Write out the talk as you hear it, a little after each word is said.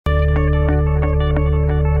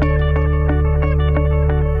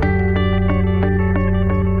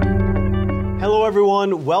Hello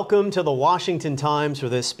everyone, welcome to the Washington Times for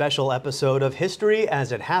this special episode of History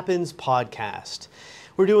as It Happens podcast.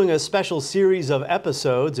 We're doing a special series of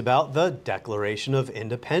episodes about the Declaration of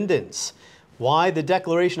Independence. Why the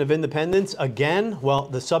Declaration of Independence? Again, well,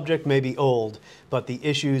 the subject may be old, but the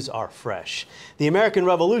issues are fresh. The American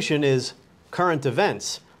Revolution is current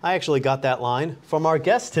events. I actually got that line from our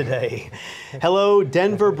guest today. Hello,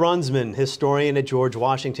 Denver Brunsman, historian at George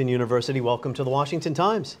Washington University. Welcome to the Washington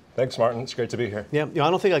Times. Thanks, Martin. It's great to be here. Yeah, I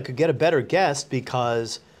don't think I could get a better guest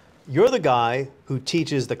because you're the guy who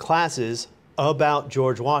teaches the classes about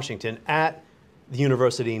George Washington at the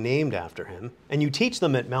university named after him, and you teach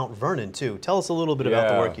them at Mount Vernon, too. Tell us a little bit about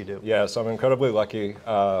the work you do. Yes, I'm incredibly lucky.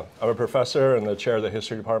 I'm a professor and the chair of the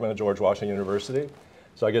history department at George Washington University.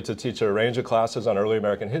 So I get to teach a range of classes on early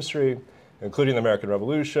American history, including the American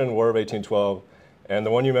Revolution, War of 1812, and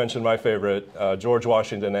the one you mentioned, my favorite, George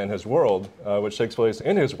Washington and His World, which takes place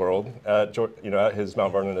in his world at, at his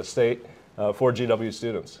Mount Vernon estate for GW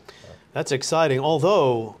students. That's exciting,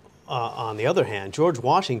 although on the other hand, George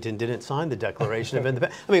Washington didn't sign the Declaration of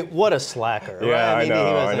Independence. I mean, what a slacker, yeah, right?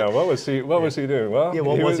 I know. What was he doing? Well, yeah,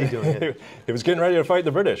 what was he doing? He was getting ready to fight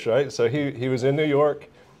the British, right? So he was in New York,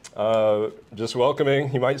 just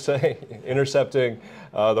welcoming, you might say, intercepting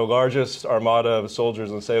the largest armada of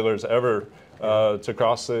soldiers and sailors ever to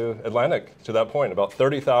cross the Atlantic to that point. About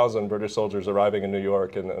 30,000 British soldiers arriving in New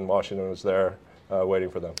York, and Washington was there waiting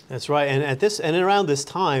for them. That's right, and around this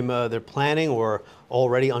time, they're planning or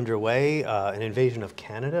already underway an invasion of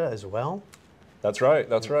Canada as well. That's right.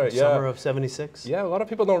 Yeah. Summer of '76. Yeah, a lot of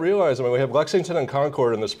people don't realize. I mean, we have Lexington and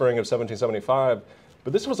Concord in the spring of 1775.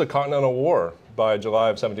 But this was a continental war by July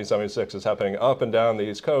of 1776. It's happening up and down the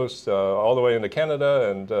East Coast, all the way into Canada,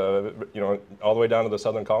 and all the way down to the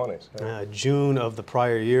southern colonies. June of the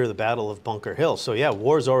prior year, the Battle of Bunker Hill. So yeah,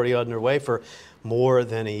 war's already underway for more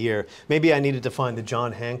than a year. Maybe I needed to find the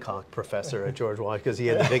John Hancock professor at George Washington because he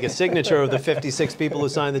had the biggest signature of the 56 people who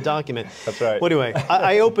signed the document. That's right. Well, anyway,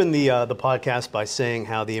 I opened the podcast by saying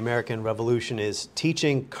how the American Revolution is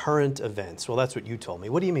teaching current events. Well, that's what you told me.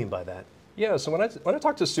 What do you mean by that? Yeah, so when I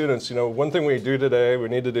talk to students, one thing we do today, we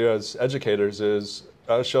need to do as educators is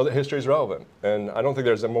show that history is relevant. And I don't think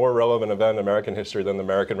there's a more relevant event in American history than the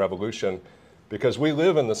American Revolution, because we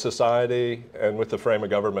live in the society and with the frame of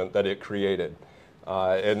government that it created.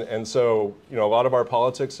 And so, a lot of our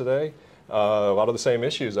politics today, a lot of the same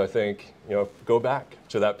issues, I think, go back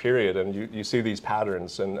to that period, and you see these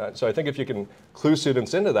patterns. And so I think if you can clue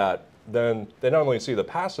students into that, then they not only see the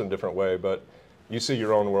past in a different way, but you see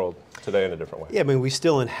your own world today in a different way. Yeah, I mean, we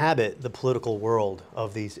still inhabit the political world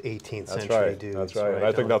of these 18th century dudes. That's right. And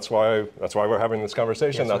I think that's why we're having this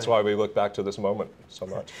conversation. That's why we look back to this moment so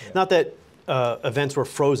much. Yeah. Not that events were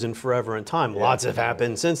frozen forever in time. Lots have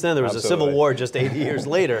happened since then. There was a civil war just 80 years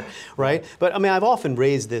later, right? But I mean, I've often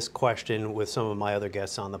raised this question with some of my other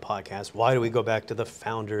guests on the podcast. Why do we go back to the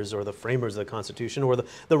founders or the framers of the Constitution or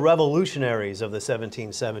the revolutionaries of the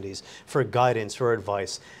 1770s for guidance, for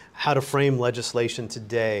advice? How to frame legislation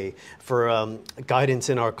today, for guidance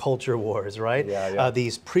in our culture wars, right?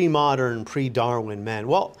 These pre-modern, pre-Darwin men.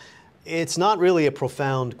 Well, it's not really a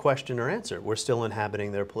profound question or answer. We're still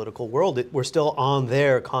inhabiting their political world. We're still on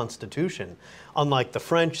their constitution, unlike the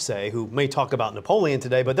French, say, who may talk about Napoleon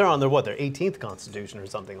today, but they're on their 18th constitution or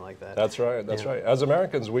something like that. That's right, right. As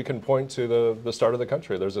Americans, we can point to the start of the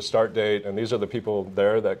country. There's a start date, and these are the people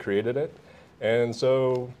there that created it. And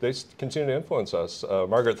so they continue to influence us.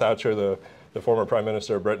 Margaret Thatcher, the former Prime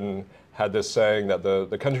Minister of Britain, had this saying that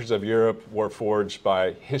the countries of Europe were forged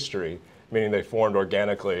by history, meaning they formed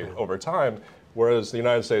organically over time, whereas the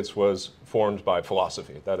United States was formed by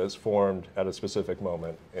philosophy, that is formed at a specific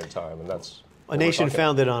moment in time, and that's a nation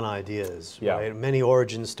founded on ideas, right? Many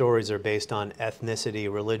origin stories are based on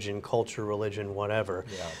ethnicity, religion, culture, whatever.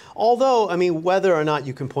 Although, I mean, whether or not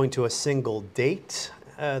you can point to a single date,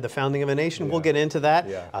 the founding of a nation, we'll get into that.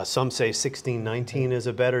 Some say 1619 is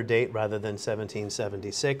a better date rather than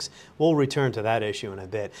 1776. We'll return to that issue in a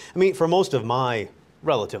bit. I mean, for most of my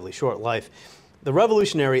relatively short life, the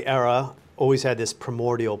Revolutionary era always had this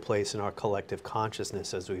primordial place in our collective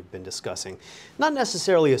consciousness, as we've been discussing. Not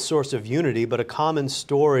necessarily a source of unity, but a common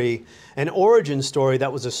story, an origin story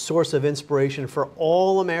that was a source of inspiration for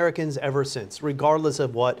all Americans ever since, regardless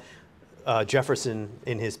of what Jefferson,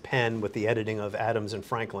 in his pen with the editing of Adams and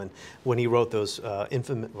Franklin, when he wrote those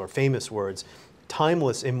infamous or famous words,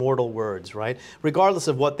 timeless, immortal words, right? Regardless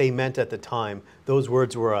of what they meant at the time, those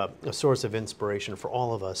words were a source of inspiration for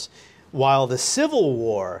all of us. While the Civil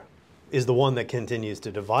War is the one that continues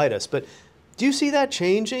to divide us. But do you see that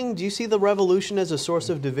changing? Do you see the revolution as a source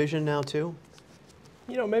of division now too?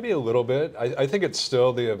 You know, maybe a little bit. I think it's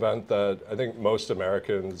still the event that I think most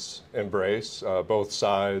Americans embrace, both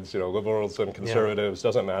sides, you know, liberals and conservatives,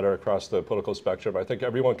 doesn't matter across the political spectrum. I think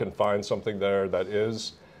everyone can find something there that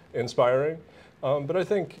is inspiring. But I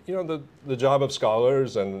think, you know, the job of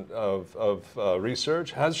scholars and of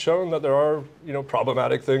research has shown that there are, you know,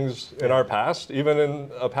 problematic things in our past, even in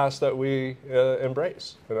a past that we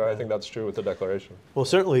embrace. And I think that's true with the Declaration. Well,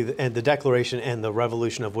 certainly, and the Declaration and the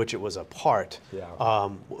revolution of which it was a part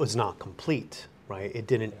was not complete, right? It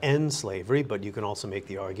didn't end slavery, but you can also make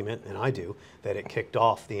the argument, and I do, that it kicked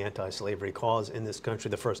off the anti-slavery cause in this country,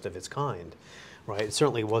 the first of its kind. Right? It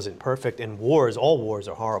certainly wasn't perfect, and wars, all wars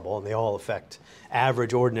are horrible, and they all affect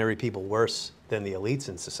average, ordinary people worse than the elites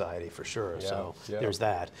in society, for sure. So there's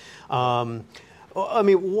that. I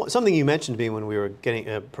mean, something you mentioned to me when we were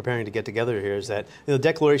preparing to get together here is that the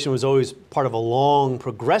Declaration was always part of a long,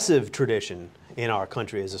 progressive tradition in our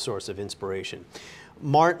country as a source of inspiration.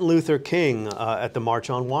 Martin Luther King at the March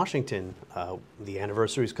on Washington, the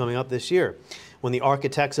anniversary is coming up this year, when the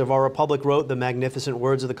architects of our republic wrote the magnificent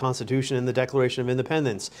words of the Constitution and the Declaration of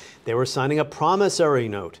Independence, they were signing a promissory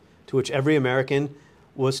note to which every American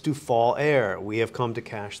was to fall heir. We have come to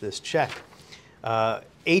cash this check.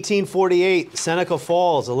 1848, Seneca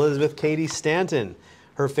Falls, Elizabeth Cady Stanton,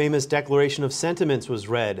 her famous Declaration of Sentiments was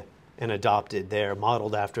read and adopted there,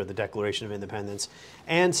 modeled after the Declaration of Independence.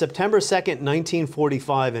 And September 2nd,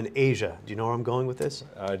 1945 in Asia. Do you know where I'm going with this?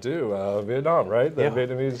 I do. Vietnam, right? The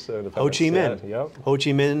Vietnamese independence. Ho Chi Minh. Ho Chi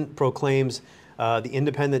Minh proclaims the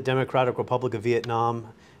independent Democratic Republic of Vietnam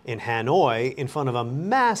in Hanoi in front of a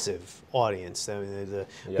massive audience. I mean,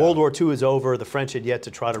 World War II is over. The French had yet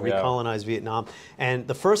to try to recolonize Vietnam. And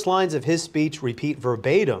the first lines of his speech repeat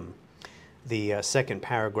verbatim the second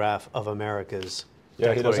paragraph of America's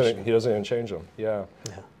Declaration. He doesn't even change them.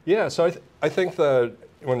 So I think that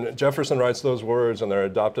when Jefferson writes those words and they're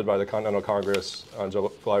adopted by the Continental Congress on July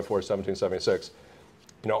 4, 1776,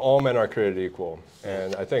 you know, all men are created equal.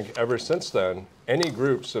 And I think ever since then, any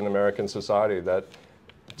groups in American society that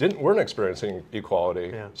weren't experiencing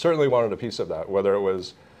equality certainly wanted a piece of that, whether it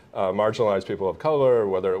was marginalized people of color,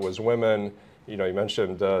 whether it was women. You know, you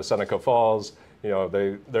mentioned Seneca Falls. You know,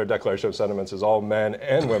 their Declaration of Sentiments is all men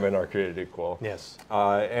and women are created equal. Yes.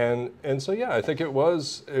 And so, I think it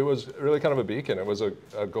was really kind of a beacon. It was a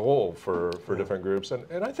goal for different groups.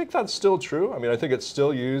 And I think that's still true. I mean, I think it's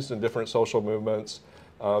still used in different social movements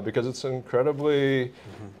because it's incredibly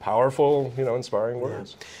powerful, you know, inspiring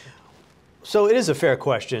words. So it is a fair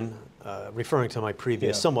question, referring to my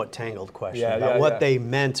previous somewhat tangled question about what they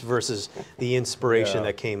meant versus the inspiration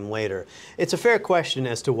that came later. It's a fair question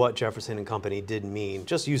as to what Jefferson and company did mean,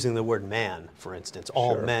 just using the word man, for instance.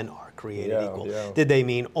 All men are created equal. Did they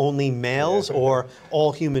mean only males or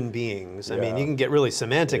all human beings? I mean, you can get really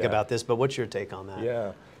semantic about this, but what's your take on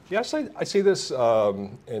that? Yes, I see this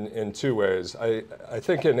in two ways. I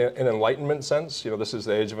think in an Enlightenment sense, you know, this is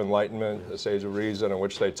the age of Enlightenment, this age of reason in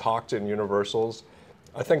which they talked in universals.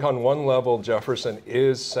 I think on one level, Jefferson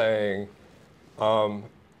is saying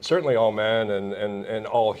certainly all men and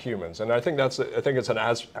all humans, and I think it's an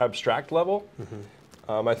abstract level.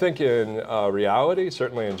 I think in reality,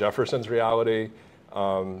 certainly in Jefferson's reality,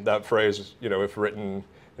 that phrase, you know, if written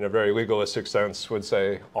in a very legalistic sense, would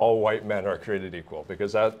say all white men are created equal,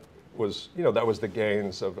 because that was the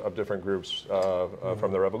gains of different groups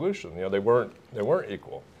from the Revolution. You know, they weren't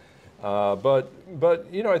equal, but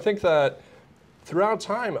you know, I think that throughout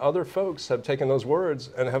time, other folks have taken those words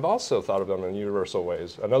and have also thought of them in universal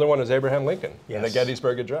ways. Another one is Abraham Lincoln in the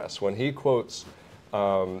Gettysburg Address. When he quotes,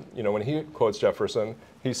 Jefferson,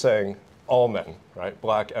 he's saying all men, right,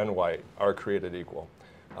 black and white, are created equal.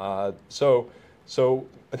 So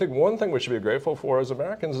I think one thing we should be grateful for as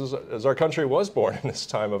Americans is our country was born in this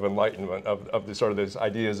time of enlightenment, of the sort of these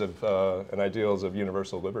ideas of and ideals of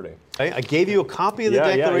universal liberty. I gave you a copy of the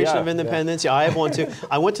Declaration of Independence. I have one too.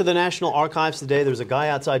 I went to the National Archives today. There was a guy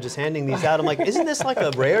outside just handing these out. I'm like, isn't this like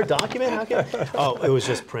a rare document? Oh, it was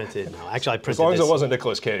just printed. No, actually, I printed as long as this. It wasn't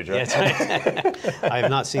Nicolas Cage, right? I have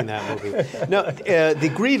not seen that movie. No,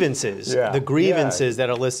 the grievances that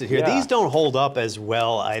are listed here, these don't hold up as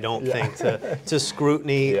well, I don't think, to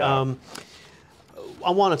scrutiny. I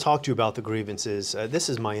want to talk to you about the grievances. This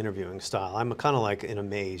is my interviewing style. I'm kind of like in a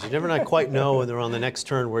maze. You never quite know when they're on the next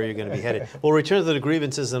turn where you're going to be headed. We'll return to the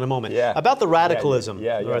grievances in a moment. About the radicalism.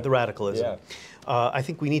 The radicalism. I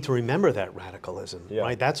think we need to remember that radicalism,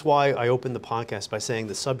 right? That's why I opened the podcast by saying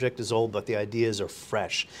the subject is old, but the ideas are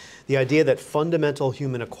fresh. The idea that fundamental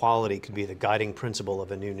human equality could be the guiding principle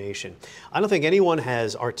of a new nation. I don't think anyone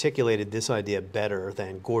has articulated this idea better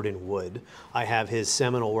than Gordon Wood. I have his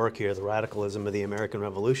seminal work here, The Radicalism of the American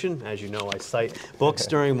Revolution. As you know, I cite books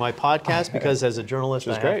during my podcast because as a journalist,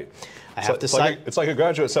 I have to cite. It's like a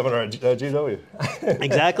graduate seminar at GW.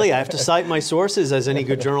 Exactly. I have to cite my sources as any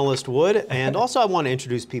good journalist would. And also I want to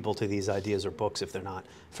introduce people to these ideas or books if they're not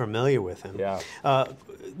familiar with them.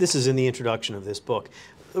 This is in the introduction of this book.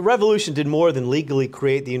 The revolution did more than legally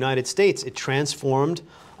create the United States. It transformed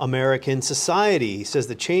American society. He says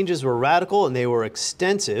the changes were radical and they were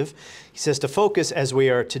extensive. He says to focus, as we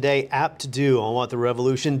are today apt to do, on what the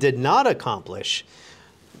revolution did not accomplish,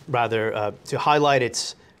 rather to highlight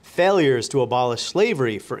its failures to abolish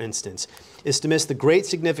slavery, for instance, is to miss the great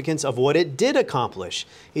significance of what it did accomplish.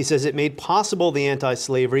 He says it made possible the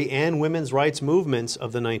anti-slavery and women's rights movements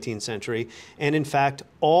of the 19th century, and in fact,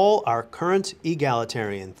 all our current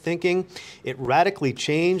egalitarian thinking. It radically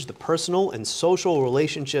changed the personal and social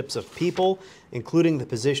relationships of people, including the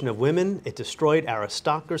position of women. It destroyed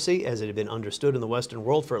aristocracy as it had been understood in the Western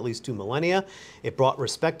world for at least 2 millennia. It brought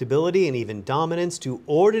respectability and even dominance to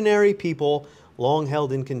ordinary people long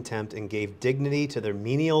held in contempt, and gave dignity to their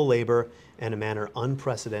menial labor in a manner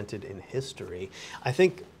unprecedented in history. I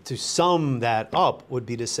think to sum that up would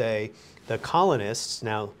be to say the colonists,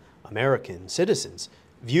 now American citizens,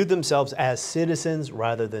 viewed themselves as citizens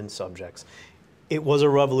rather than subjects. It was a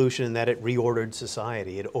revolution in that it reordered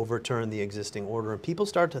society. It overturned the existing order, and people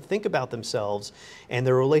started to think about themselves and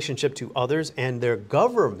their relationship to others and their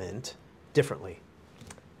government differently.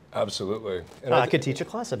 Absolutely. And I could teach a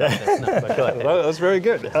class about this. No, but go ahead. Well, that's very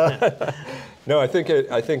good. No, I think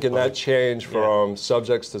in that change from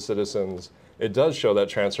subjects to citizens, it does show that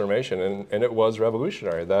transformation, and it was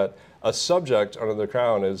revolutionary. That a subject under the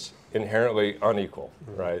crown is inherently unequal,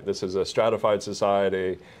 right? This is a stratified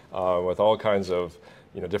society with all kinds of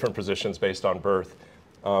different positions based on birth,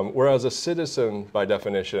 whereas a citizen, by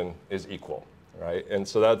definition, is equal, right? And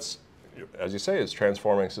so that's, as you say, is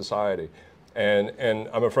transforming society. And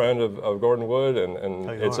I'm a friend of Gordon Wood, and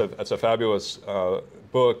it's a fabulous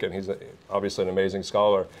book, and he's obviously an amazing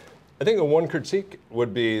scholar. I think the one critique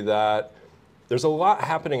would be that there's a lot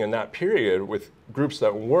happening in that period with groups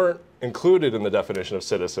that weren't included in the definition of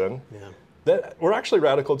citizen that were actually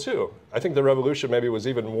radical too. I think the revolution maybe was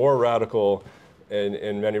even more radical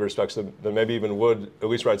in many respects than maybe even Wood at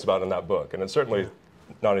least writes about in that book. And it's certainly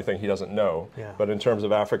not anything he doesn't know, but in terms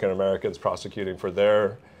of African Americans prosecuting for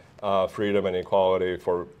their freedom and equality,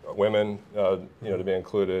 for women, to be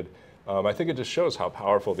included. I think it just shows how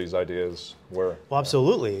powerful these ideas were. Well,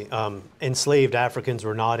 absolutely. Enslaved Africans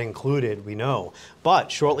were not included, we know.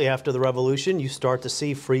 But shortly after the revolution, you start to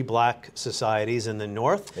see free black societies in the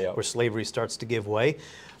North, where slavery starts to give way,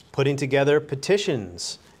 putting together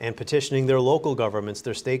petitions and petitioning their local governments,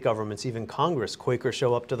 their state governments, even Congress. Quakers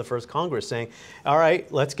show up to the first Congress saying, all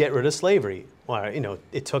right, let's get rid of slavery. Well,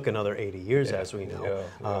 it took another 80 years, as we know,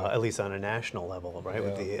 at least on a national level, right,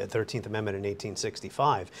 with the 13th Amendment in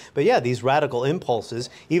 1865. But yeah, these radical impulses,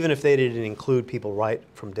 even if they didn't include people right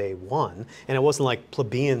from day one, and it wasn't like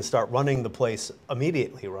plebeians start running the place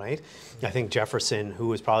immediately, right? I think Jefferson, who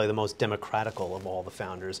was probably the most democratical of all the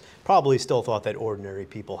founders, probably still thought that ordinary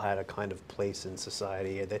people had a kind of place in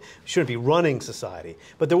society. They shouldn't be running society.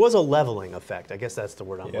 But there was a leveling effect. I guess that's the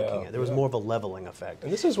word I'm looking at. There was more of a leveling effect.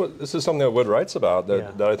 And this is something that Wood writes about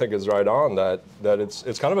that I think is right on, that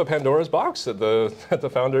it's kind of a Pandora's box that the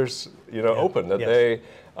founders opened, that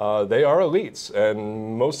they are elites,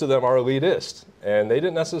 and most of them are elitist, and they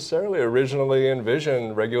didn't necessarily originally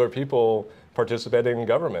envision regular people participating in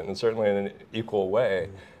government, and certainly in an equal way.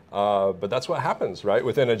 But that's what happens, right?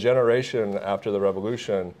 Within a generation after the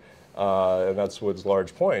revolution, and that's Wood's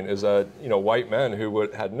large point, is that white men who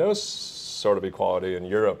had no sort of equality in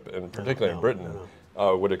Europe, and particularly in Britain,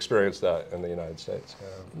 would experience that in the United States.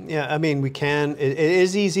 I mean, it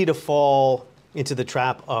is easy to fall into the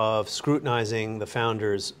trap of scrutinizing the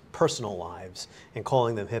founders' personal lives and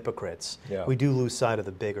calling them hypocrites. We do lose sight of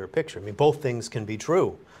the bigger picture. I mean, both things can be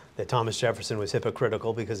true. That Thomas Jefferson was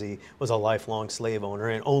hypocritical because he was a lifelong slave owner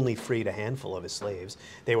and only freed a handful of his slaves.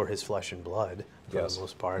 They were his flesh and blood for the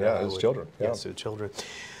most part. His children. Yes, his children.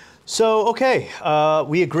 So, okay,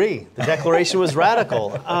 we agree. The Declaration was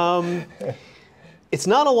radical. It's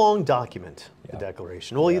not a long document, the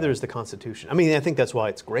Declaration. Well, either is the Constitution. I mean, I think that's why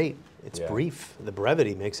it's great. It's brief. The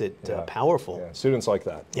brevity makes it powerful. Yeah. Students like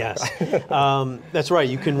that. Yes. That's right.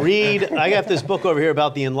 You can read. I got this book over here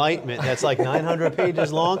about the Enlightenment that's like 900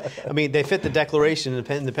 pages long. I mean, they fit the Declaration of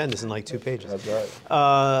Independence in like 2 pages. That's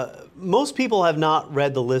right. Most people have not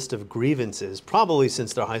read the list of grievances, probably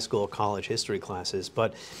since their high school or college history classes.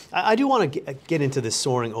 But I do want to get into this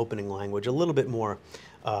soaring opening language a little bit more,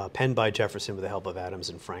 penned by Jefferson with the help of Adams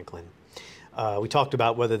and Franklin. We talked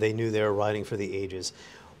about whether they knew they were writing for the ages.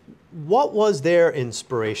 What was their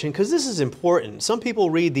inspiration? Because this is important. Some people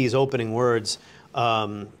read these opening words.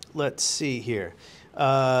 Let's see here.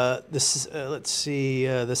 Let's see.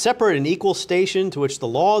 The separate and equal station to which the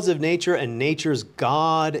laws of nature and nature's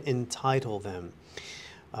God entitle them.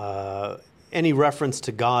 Any reference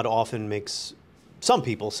to God often makes some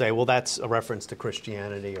people say, well, that's a reference to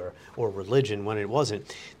Christianity or religion, when it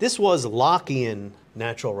wasn't. This was Lockean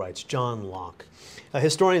natural rights, John Locke.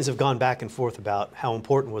 Historians have gone back and forth about how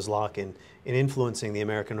important was Locke in influencing the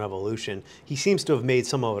American Revolution. He seems to have made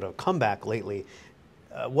somewhat of a comeback lately.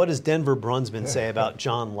 What does Denver Brunsman say about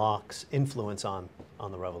John Locke's influence on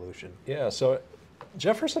the Revolution? Yeah, so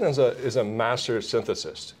Jefferson is a master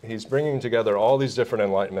synthesist. He's bringing together all these different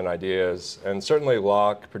Enlightenment ideas, and certainly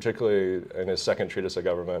Locke, particularly in his second treatise of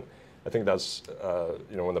government, I think that's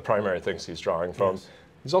one of the primary things he's drawing from. Yes.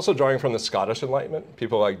 He's also drawing from the Scottish Enlightenment,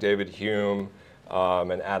 people like David Hume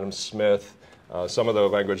and Adam Smith. Some of the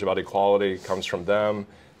language about equality comes from them.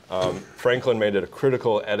 Franklin made it a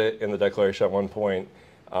critical edit in the Declaration at one point.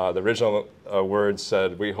 The original words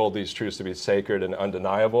said, "We hold these truths to be sacred and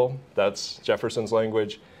undeniable." That's Jefferson's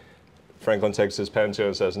language. Franklin takes his pen to it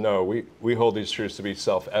and says, "No, we hold these truths to be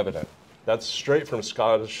self-evident." That's straight from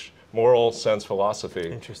Scottish moral sense philosophy.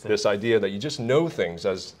 Interesting. This idea that you just know things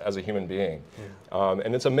as a human being. Yeah.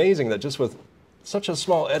 And it's amazing that just with such a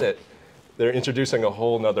small edit, they're introducing a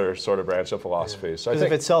whole nother sort of branch of philosophy. Yeah. So I think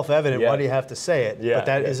if it's self-evident, why do you have to say it? Yeah, but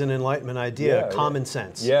that is an Enlightenment idea, common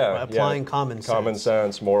sense. Yeah, applying common sense. Common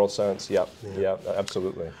sense, moral sense, yep,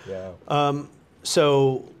 absolutely, yeah.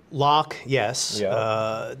 So Locke, yes.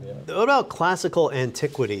 What about classical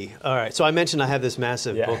antiquity? All right, so I mentioned I have this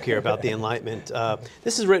massive book here about the Enlightenment.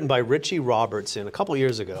 This is written by Richie Robertson a couple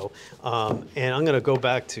years ago, and I'm going to go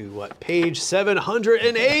back to, page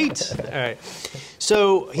 708? All right.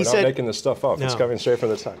 So he said, we're not making this stuff up. No. It's coming straight from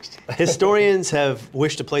the text. Historians have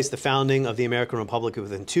wished to place the founding of the American Republic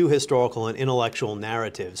within two historical and intellectual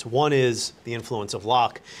narratives. One is the influence of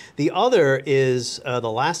Locke. The other is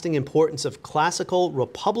the lasting importance of classical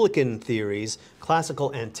Republican theories,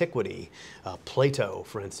 classical antiquity. Plato,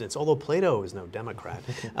 for instance, although Plato is no Democrat.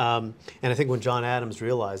 And I think when John Adams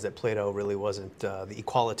realized that Plato really wasn't the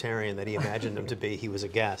equalitarian that he imagined him to be, he was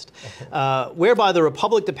aghast. Whereby the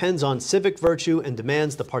Republic depends on civic virtue and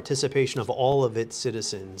demands the participation of all of its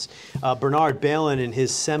citizens. Bernard Bailyn, in his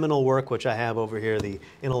seminal work, which I have over here, the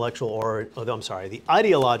ideological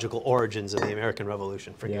origins of the American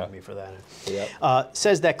Revolution, forgive me for that,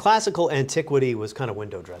 says that classical antiquity was kind of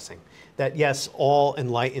window dressing. That yes, all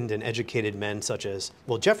enlightened and educated men such as,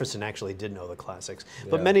 well, Jefferson actually did know the classics,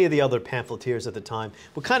 but many of the other pamphleteers at the time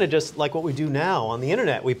were kind of just like what we do now on the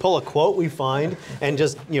internet. We pull a quote we find and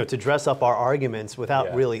just, to dress up our arguments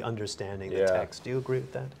without really understanding the text. Do you agree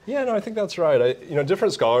with that? Yeah, no, I think that's right.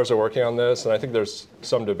 Different scholars are working on this, and I think there's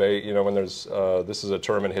some debate, when there's, this is a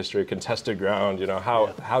term in history, contested ground,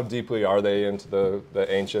 how deeply are they into the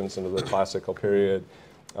ancients, into the classical period?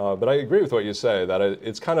 But I agree with what you say, that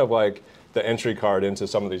it's kind of like the entry card into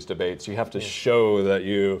some of these debates. You have to show that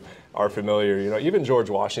you are familiar. Even George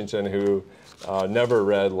Washington, who never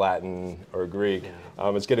read Latin or Greek,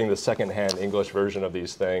 is getting the secondhand English version of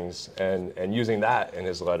these things and using that in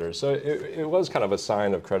his letters. So it was kind of a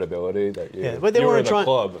sign of credibility that you were in the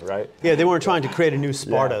club, right? Yeah, they weren't trying to create a new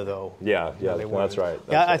Sparta, though. Yeah, that's right.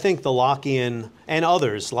 I think the Lockean and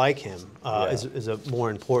others like him is a more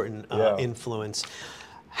important influence.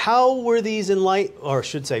 How were these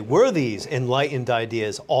were these enlightened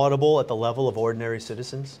ideas audible at the level of ordinary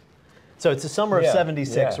citizens? So it's the summer of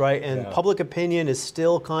 76, right? And public opinion is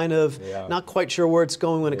still kind of not quite sure where it's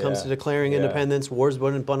going when it comes to declaring independence. War's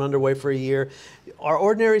been underway for a year. Are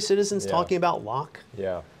ordinary citizens talking about Locke?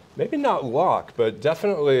 Yeah. Maybe not Locke, but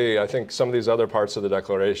definitely I think some of these other parts of the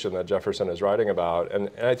Declaration that Jefferson is writing about. And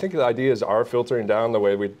I think the ideas are filtering down the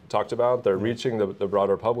way we talked about. They're reaching the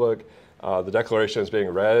broader public. The Declaration is being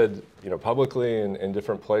read, publicly in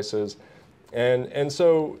different places. And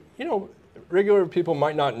so, regular people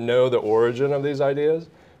might not know the origin of these ideas,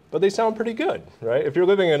 but they sound pretty good, right? If you're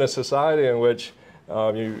living in a society in which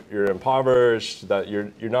you're impoverished, that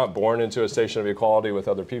you're not born into a station of equality with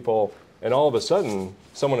other people, And all of a sudden,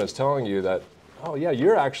 someone is telling you that, oh yeah,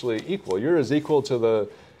 you're actually equal. You're as equal to the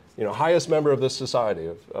highest member of this society,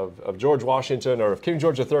 of George Washington, or if King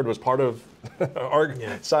George III was part of our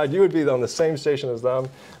side, you would be on the same station as them.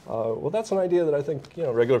 Well, that's an idea that I think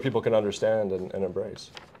regular people can understand and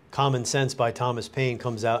embrace. Common Sense by Thomas Paine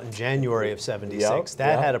comes out in January of '76.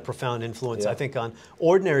 That had a profound influence, I think, on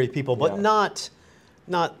ordinary people, but not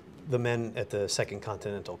the men at the Second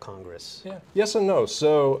Continental Congress. Yeah. Yes and no.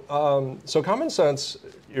 So, so Common Sense,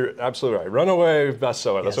 you're absolutely right. Runaway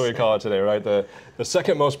bestseller. That's what we call it today, right? The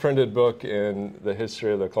second most printed book in the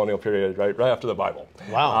history of the colonial period, right after the Bible.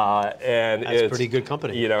 Wow. And that's pretty good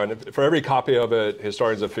company. And for every copy of it,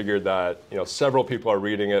 historians have figured that several people are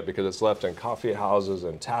reading it because it's left in coffee houses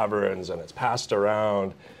and taverns, and it's passed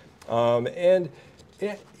around, and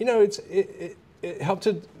it helped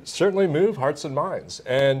to certainly move hearts and minds.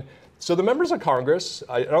 And so the members of Congress,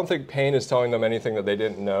 I don't think Paine is telling them anything that they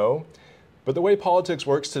didn't know, but the way politics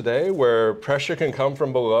works today, where pressure can come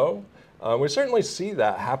from below, we certainly see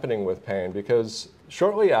that happening with Paine, because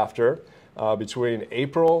shortly after, between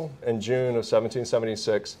April and June of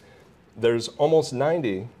 1776, there's almost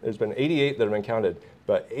 90, there's been 88 that have been counted,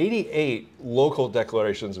 but 88 local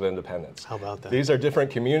declarations of independence. How about that? These are different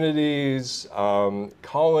communities,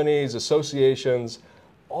 colonies, associations,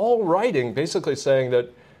 all writing, basically saying that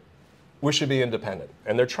we should be independent.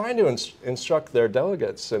 And they're trying to instruct their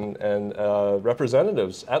delegates and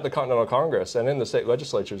representatives at the Continental Congress and in the state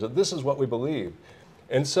legislatures that this is what we believe.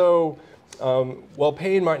 And so, while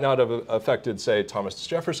Paine might not have affected, say, Thomas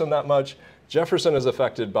Jefferson that much, Jefferson is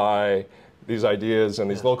affected by these ideas and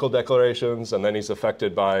these local declarations, and then he's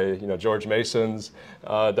affected by George Mason's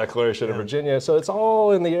Declaration of Virginia. So it's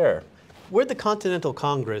all in the air. Where'd the Continental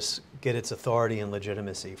Congress get its authority and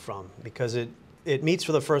legitimacy from? Because it meets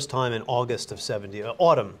for the first time in August of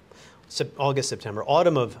autumn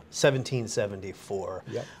of 1774.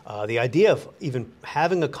 Yep. The idea of even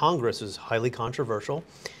having a Congress is highly controversial.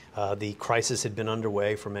 The crisis had been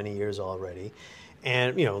underway for many years already,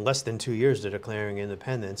 and in less than 2 years to declaring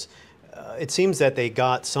independence. It seems that they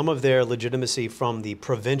got some of their legitimacy from the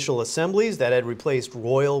provincial assemblies that had replaced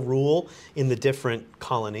royal rule in the different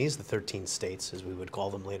colonies, the 13 states, as we would call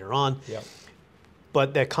them later on. Yep.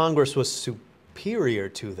 But that Congress was superior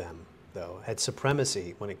to them, though, had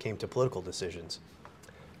supremacy when it came to political decisions.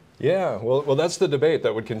 Yeah, well, that's the debate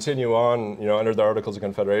that would continue on, under the Articles of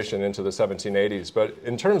Confederation into the 1780s. But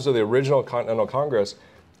in terms of the original Continental Congress,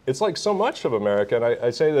 it's like so much of America, and I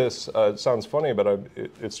say this, it sounds funny, but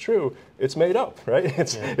it's true, it's made up, right?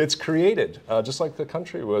 It's created, just like the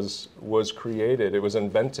country was created, it was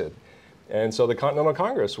invented. And so the Continental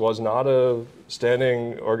Congress was not a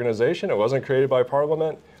standing organization, it wasn't created by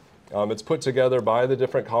Parliament. It's put together by the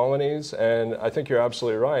different colonies, and I think you're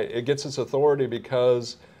absolutely right. It gets its authority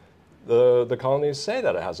because the colonies say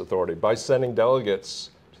that it has authority by sending delegates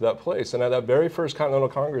to that place. And at that very first Continental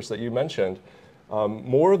Congress that you mentioned,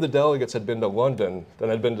 more of the delegates had been to London than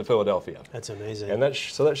had been to Philadelphia. That's amazing. And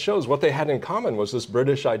so that shows what they had in common was this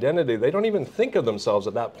British identity. They don't even think of themselves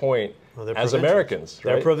at that point as Americans,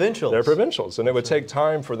 right? They're provincials. They're provincials, and it would take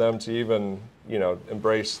time for them to even,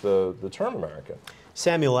 embrace the term American.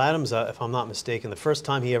 Samuel Adams, if I'm not mistaken, the first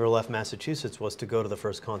time he ever left Massachusetts was to go to the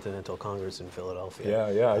first Continental Congress in Philadelphia.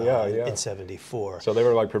 In '74. So they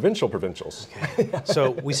were like provincials. Okay.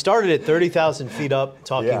 So we started at 30,000 feet up,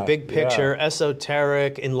 talking big picture,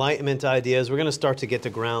 esoteric, Enlightenment ideas. We're going to start to get to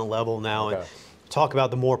ground level now and talk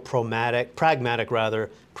about the more pragmatic,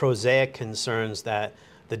 prosaic concerns that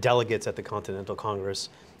the delegates at the Continental Congress,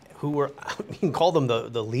 who were, you can call them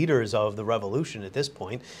the leaders of the revolution at this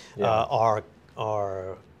point,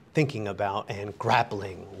 are thinking about and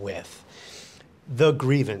grappling with. The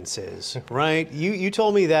grievances, right? You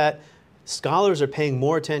told me that scholars are paying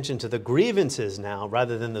more attention to the grievances now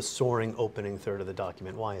rather than the soaring opening third of the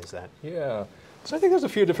document. Why is that? Yeah. So I think there's a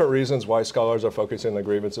few different reasons why scholars are focusing on the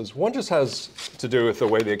grievances. One just has to do with the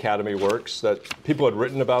way the Academy works, that people had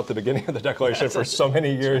written about the beginning of the Declaration for so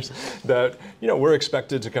many years that we're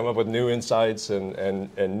expected to come up with new insights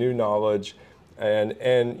and new knowledge. And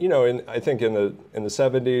I think in the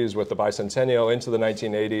 70s with the bicentennial into the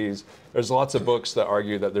 1980s, there's lots of books that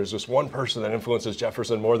argue that there's this one person that influences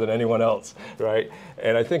Jefferson more than anyone else, right?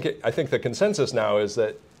 And I think the consensus now is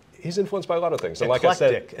that he's influenced by a lot of things. And like I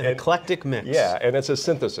said, an eclectic mix. Yeah, and it's a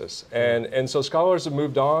synthesis. And so scholars have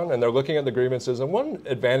moved on, and they're looking at the grievances. And one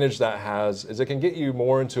advantage that has is it can get you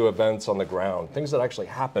more into events on the ground, things that actually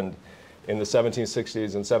happened in the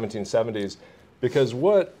 1760s and 1770s. Because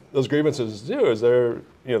what those grievances do is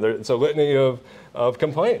it's a litany of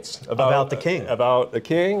complaints about the king. About the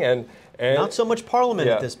king, And not so much Parliament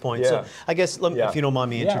at this point. So I guess, if you don't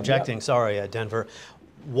mind me interjecting, sorry, Denver,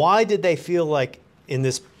 why did they feel like in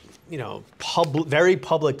this very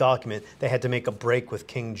public document, they had to make a break with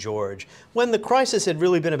King George, when the crisis had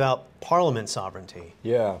really been about Parliament sovereignty?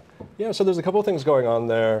 Yeah, so there's a couple of things going on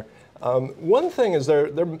there. One thing is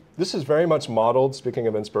this is very much modeled, speaking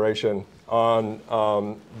of inspiration,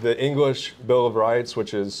 on the English Bill of Rights,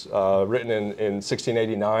 which is written in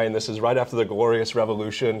 1689. This is right after the Glorious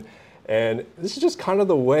Revolution. And this is just kind of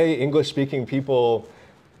the way English-speaking people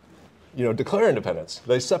declare independence.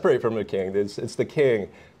 They separate from the king. It's the king.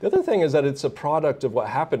 The other thing is that it's a product of what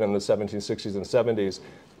happened in the 1760s and 70s.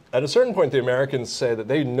 At a certain point, the Americans say that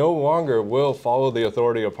they no longer will follow the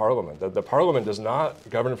authority of Parliament, that the Parliament does not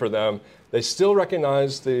govern for them. They still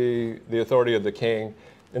recognize the authority of the king.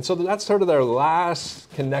 And so that's sort of their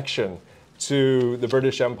last connection to the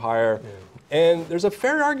British Empire. Yeah. And there's a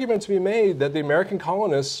fair argument to be made that the American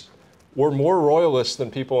colonists were more royalists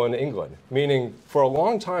than people in England, meaning for a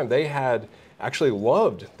long time they had actually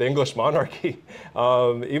loved the English monarchy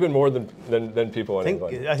even more than people in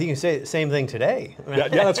England. I think you say the same thing today. Yeah,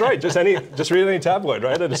 that's right. Just read any tabloid,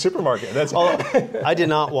 right, at a supermarket. I did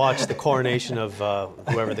not watch the coronation of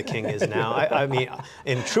whoever the king is now. I mean,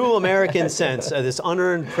 in true American sense, this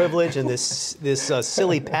unearned privilege and this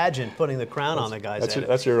silly pageant putting the crown on the guy's head.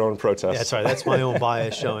 That's your own protest. That's right. That's my own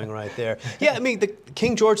bias showing right there. Yeah, I mean,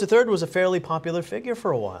 King George III was a fairly popular figure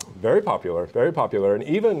for a while. Very popular, very popular. And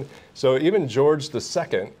even George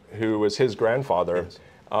II, who was his grandfather,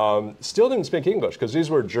 still didn't speak English because these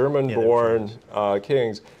were German-born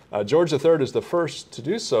kings. George III is the first to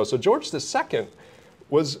do so. So George II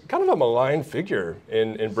was kind of a maligned figure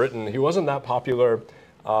in Britain. He wasn't that popular.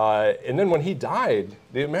 And then when he died,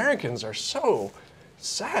 the Americans are so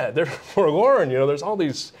sad. They're forlorn. There's all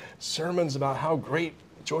these sermons about how great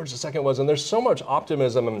George II was, and there's so much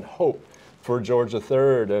optimism and hope for George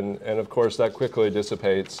III, and of course that quickly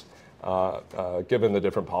dissipates given the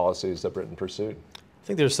different policies that Britain pursued. I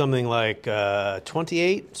think there's something like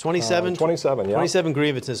 27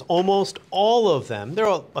 grievances. Almost all of them, they're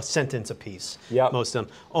all a sentence apiece, most of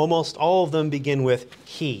them. Almost all of them begin with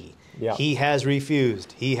he. Yeah. He has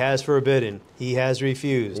refused. He has forbidden. He has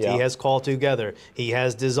refused. He has called together. He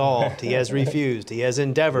has dissolved. He has refused. He has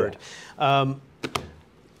endeavored.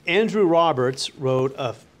 Andrew Roberts wrote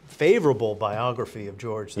a favorable biography of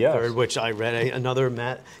George III, which I read.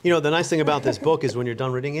 The nice thing about this book is when you're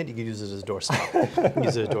done reading it, you can use it as a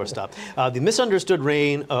doorstop. The Misunderstood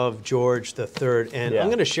Reign of George III. And I'm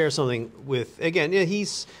going to share something with, again,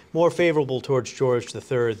 he's more favorable towards George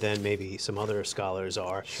III than maybe some other scholars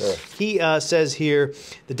are. Sure. He says here,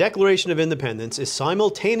 the Declaration of Independence is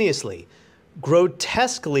simultaneously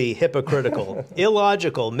grotesquely hypocritical,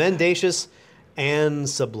 illogical, mendacious, and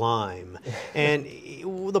sublime. And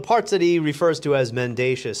the parts that he refers to as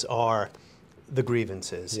mendacious are the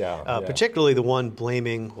grievances, particularly the one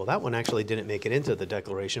blaming, well, that one actually didn't make it into the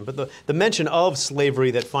Declaration, but the mention of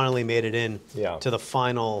slavery that finally made it in to the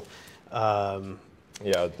final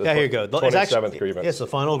here you go. 27th grievance. Yes, the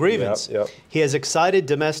final grievance. He has excited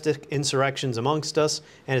domestic insurrections amongst us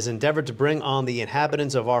and has endeavored to bring on the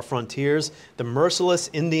inhabitants of our frontiers the merciless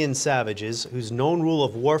Indian savages whose known rule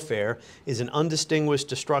of warfare is an undistinguished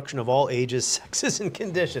destruction of all ages, sexes, and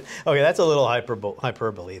conditions. Okay, that's a little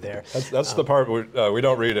hyperbole there. That's the part we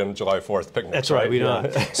don't read in July 4th picnics. That's right, we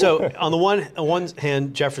don't. So on the one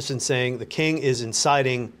hand, Jefferson's saying the king is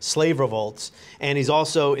inciting slave revolts, and he's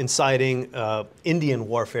also inciting Indian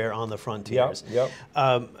warfare on the frontiers.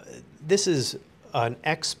 This is an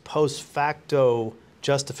ex post facto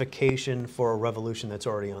justification for a revolution that's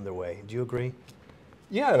already underway. Do you agree?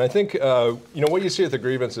 Yeah, and I think what you see at the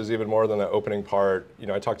grievance is even more than the opening part.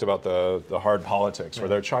 I talked about the hard politics where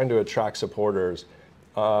they're trying to attract supporters,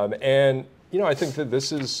 and I think that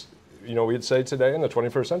this is, we'd say today in the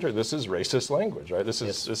 21st century, this is racist language, right? This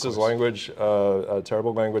is language,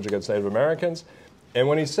 terrible language against Native Americans. And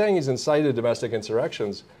when he's saying he's incited domestic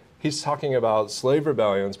insurrections, he's talking about slave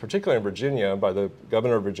rebellions, particularly in Virginia, by the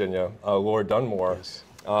governor of Virginia, Lord Dunmore,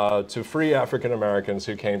 to free African Americans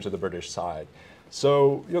who came to the British side.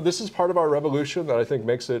 So, this is part of our revolution that I think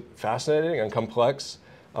makes it fascinating and complex.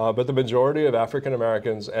 But the majority of African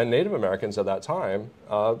Americans and Native Americans at that time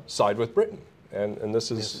side with Britain. And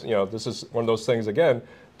this is, this is one of those things, again,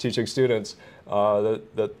 teaching students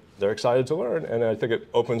that they're excited to learn, and I think it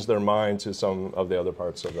opens their mind to some of the other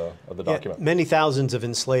parts of the document. Many thousands of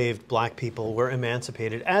enslaved black people were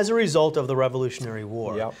emancipated as a result of the Revolutionary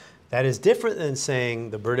War. That is different than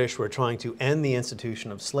saying the British were trying to end the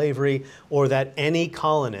institution of slavery, or that any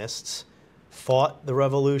colonists fought the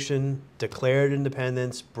revolution, declared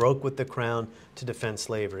independence, broke with the crown to defend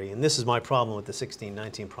slavery. And this is my problem with the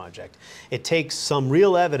 1619 Project. It takes some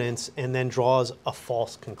real evidence and then draws a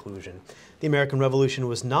false conclusion. The American Revolution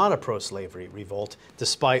was not a pro-slavery revolt,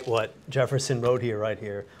 despite what Jefferson wrote here, right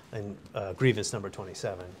here, in grievance number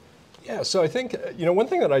 27. Yeah, so I think, one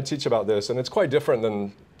thing that I teach about this, and it's quite different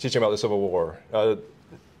than teaching about the Civil War,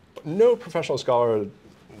 no professional scholar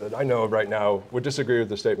that I know of right now would disagree with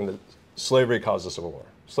the statement that slavery caused the Civil War.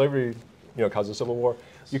 Slavery, caused the Civil War.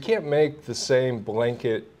 You can't make the same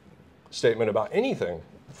blanket statement about anything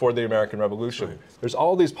for the American Revolution. Right. There's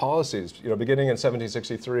all these policies, beginning in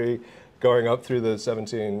 1763, going up through the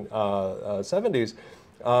 1770s,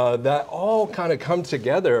 that all kind of come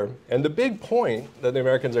together. And the big point that the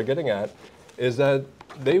Americans are getting at is that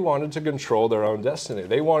they wanted to control their own destiny.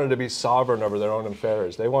 They wanted to be sovereign over their own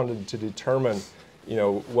affairs. They wanted to determine,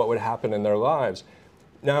 what would happen in their lives.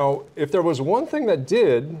 Now, if there was one thing that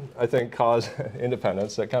did, I think, cause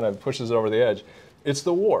independence, that kind of pushes it over the edge, it's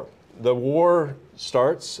the war. The war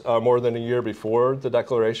starts more than a year before the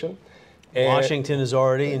Declaration. And Washington is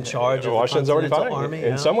already in charge of Washington's the already Continental Army.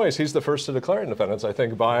 In some ways, he's the first to declare independence, I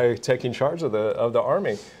think, by taking charge of the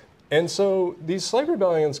army. And so these slave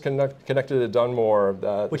rebellions connected to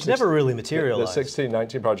Dunmore, which never really materialized. The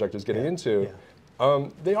 1619 Project is getting into,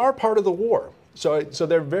 they are part of the war. So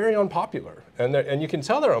they're very unpopular, and you can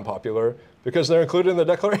tell they're unpopular because they're included in the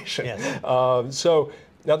Declaration. Yes. So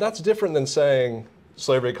now that's different than saying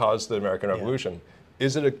slavery caused the American Revolution.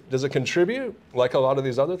 Does it contribute like a lot of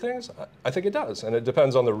these other things? I think it does, and it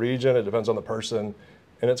depends on the region, it depends on the person,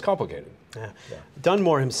 and it's complicated.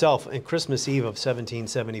 Dunmore himself, on Christmas Eve of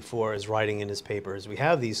 1774, is writing in his papers, we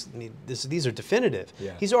have these are definitive.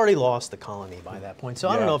 He's already lost the colony by that point, so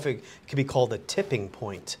I don't know if it could be called a tipping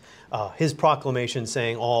point. His proclamation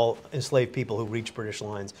saying all enslaved people who reach British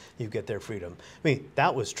lines, you get their freedom. I mean,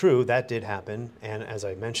 that was true, that did happen, and as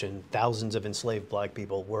I mentioned, thousands of enslaved black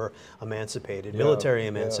people were emancipated, military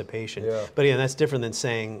emancipation. But again, that's different than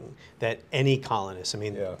saying that any colonists, I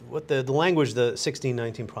mean, what the language the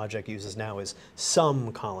 1619 Project uses now is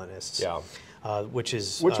some colonists. Which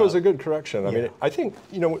was a good correction. I mean, I think,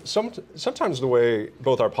 sometimes the way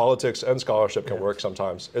both our politics and scholarship can work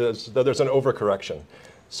sometimes is that there's an overcorrection.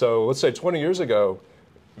 So let's say 20 years ago,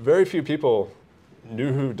 very few people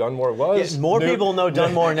knew who Dunmore was. More people know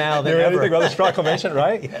Dunmore now than ever. Anything about this proclamation,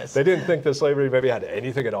 right? Yes. They didn't think that slavery maybe had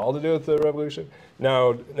anything at all to do with the revolution.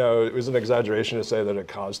 Now, it was an exaggeration to say that it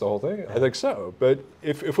caused the whole thing. I think so. But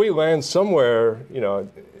if we land somewhere,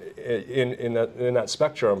 in that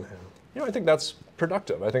spectrum, I think that's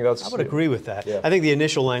productive. I think that's. I would agree with that. I think the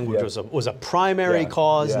initial language was a primary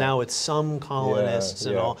cause. Now it's some colonists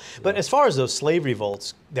and all. But as far as those slave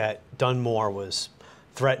revolts that Dunmore was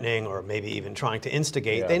threatening or maybe even trying to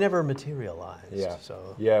instigate, they never materialized.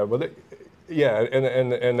 So.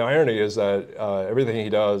 And the irony is that everything he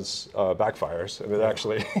does backfires, and it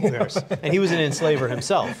actually. And he was an enslaver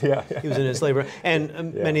himself. He was an enslaver,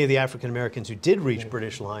 and many of the African Americans who did reach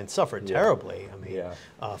British lines suffered terribly. I mean,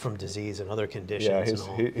 from disease and other conditions.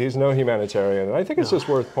 He's no humanitarian, and I think it's just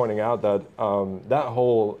worth pointing out that that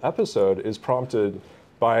whole episode is prompted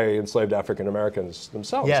by enslaved African Americans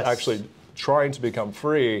themselves, actually trying to become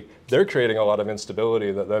free. They're creating a lot of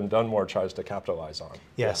instability that then Dunmore tries to capitalize on.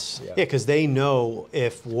 Yes, because they know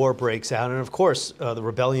if war breaks out, and of course the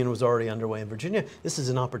rebellion was already underway in Virginia, this is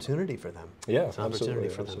an opportunity for them. It's an opportunity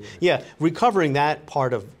for them. Recovering that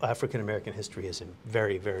part of African American history is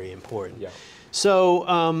very, very important.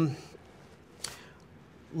 So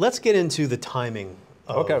let's get into the timing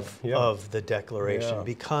of the Declaration,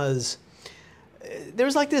 because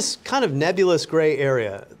there's like this kind of nebulous gray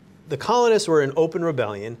area. The colonists were in open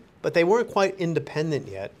rebellion, but they weren't quite independent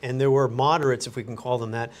yet, and there were moderates, if we can call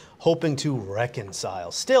them that, hoping to reconcile.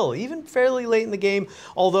 Still, even fairly late in the game,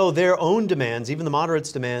 although their own demands, even the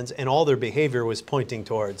moderates' demands, and all their behavior was pointing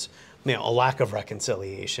towards a lack of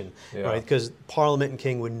reconciliation, right? Because Parliament and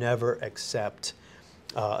King would never accept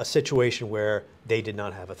a situation where they did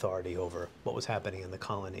not have authority over what was happening in the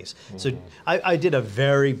colonies. So I did a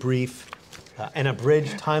very brief an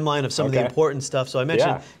abridged timeline of some of the important stuff. So I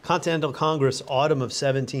mentioned Continental Congress, autumn of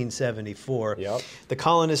 1774. The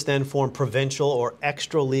colonists then formed provincial or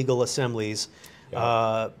extra-legal assemblies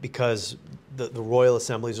because the royal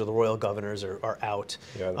assemblies or the royal governors are out.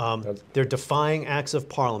 They're defying acts of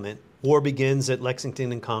Parliament. War begins at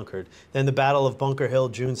Lexington and Concord. Then the Battle of Bunker Hill,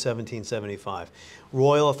 June 1775.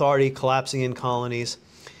 Royal authority collapsing in colonies.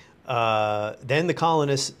 Then the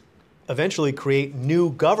colonists eventually create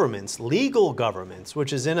new governments, legal governments,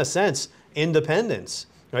 which is in a sense independence,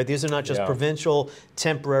 right? These are not just provincial,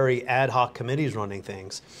 temporary, ad hoc committees running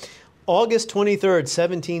things. August 23rd,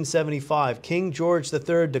 1775, King George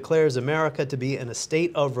III declares America to be in a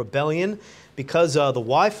state of rebellion. Because the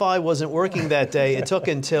Wi-Fi wasn't working that day, it took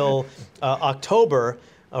until October,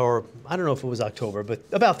 or I don't know if it was October, but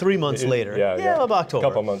about 3 months later. Yeah, about October. A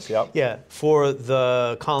couple months, yeah. Yeah, for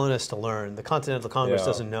the colonists to learn. The Continental Congress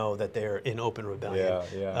doesn't know that they're in open rebellion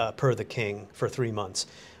per the king for 3 months.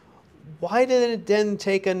 Why did it then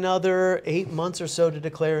take another 8 months or so to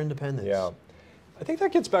declare independence? Yeah. I think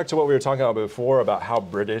that gets back to what we were talking about before about how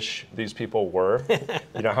British these people were,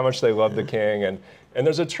 you know, how much they loved the king. And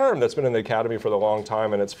there's a term that's been in the academy for a long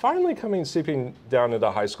time, and it's finally seeping down into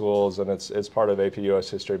high schools, and it's part of AP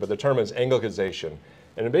US history, but the term is Anglicization.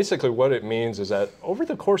 And basically what it means is that over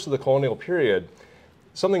the course of the colonial period,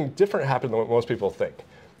 something different happened than what most people think.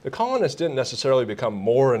 The colonists didn't necessarily become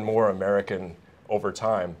more and more American over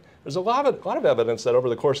time. There's a lot of evidence that over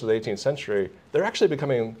the course of the 18th century, they're actually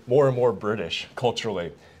becoming more and more British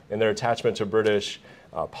culturally in their attachment to British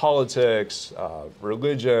politics,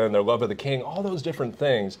 religion, their love of the king, all those different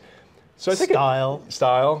things. So I think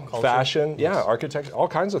style, culture, fashion, architecture, all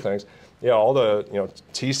kinds of things. Yeah, all the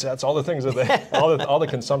tea sets, all the things that they, all the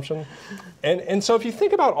consumption, and so if you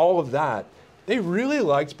think about all of that, they really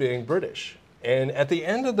liked being British. And at the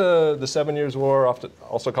end of the 7 Years' War,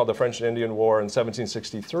 also called the French and Indian War in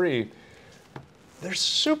 1763, they're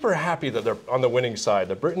super happy that they're on the winning side,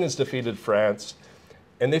 that Britain has defeated France,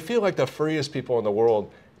 and they feel like the freest people in the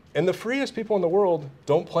world. And the freest people in the world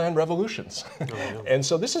don't plan revolutions. And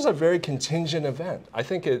so this is a very contingent event. I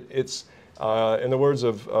think it's, in the words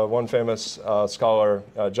of one famous scholar,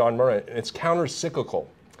 John Murray, it's counter-cyclical.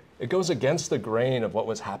 It goes against the grain of what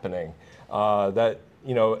was happening. That,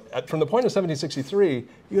 you know, from the point of 1763,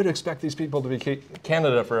 you would expect these people to be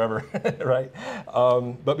Canada forever, right?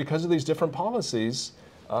 But because of these different policies,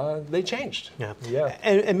 they changed. Yeah.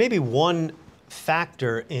 And maybe one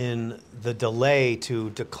factor in the delay to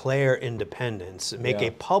declare independence, make a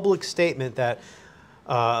public statement that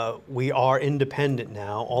we are independent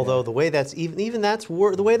now. Although the way that's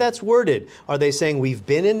the way that's worded, are they saying we've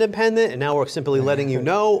been independent and now we're simply letting you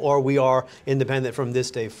know, or we are independent from this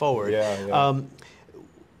day forward?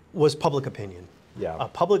 Was public opinion.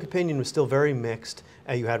 Public opinion was still very mixed.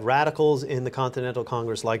 You had radicals in the Continental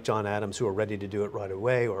Congress like John Adams who were ready to do it right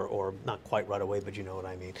away, or not quite right away, but you know what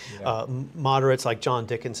I mean. Moderates like John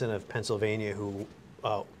Dickinson of Pennsylvania who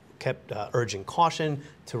kept urging caution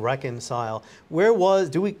to reconcile.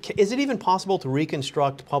 Is it even possible to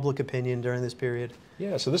reconstruct public opinion during this period?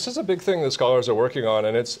 Yeah, so this is a big thing that scholars are working on,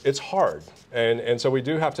 and it's hard. And so we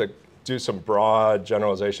do have to do some broad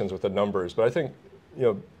generalizations with the numbers, but I think, you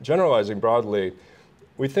know, generalizing broadly,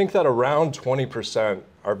 we think that around 20%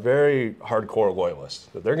 are very hardcore loyalists,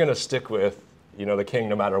 that they're going to stick with, you know, the king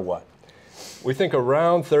no matter what. We think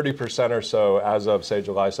around 30% or so, as of, say,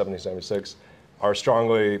 July 1776, are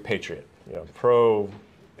strongly patriot, you know,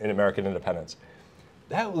 pro-American independence.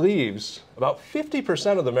 That leaves about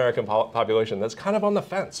 50% of the American population that's kind of on the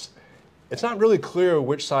fence. It's not really clear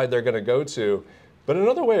which side they're going to go to. But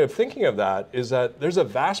another way of thinking of that is that there's a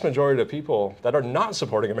vast majority of people that are not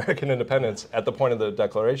supporting American independence at the point of the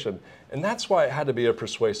Declaration. And that's why it had to be a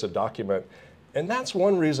persuasive document. And that's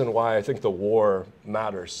one reason why I think the war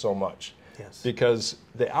matters so much. Because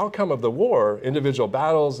the outcome of the war, individual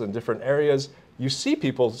battles in different areas, you see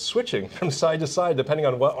people switching from side to side depending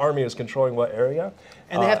on what army is controlling what area.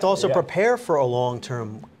 And they have to also prepare for a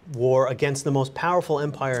long-term war against the most powerful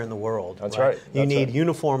empire in the world. That's right. You need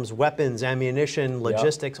uniforms, weapons, ammunition,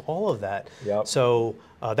 logistics, all of that. So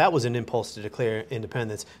that was an impulse to declare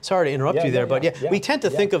independence. Sorry to interrupt you there, but we tend to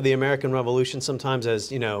think of the American Revolution sometimes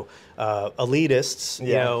as, you know, elitists,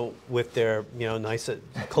 you know, with their, you know, nice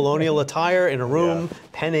colonial attire in a room,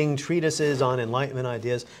 penning treatises on Enlightenment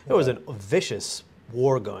ideas. There was a vicious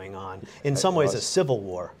war going on. In some ways, a civil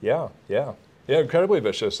war. Yeah, incredibly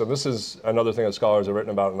vicious. And this is another thing that scholars have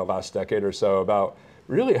written about in the last decade or so, about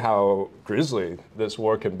really how grisly this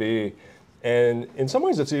war can be. And in some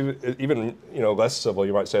ways, it's even you know, less civil,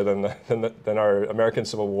 you might say, than our American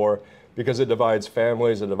Civil War, because it divides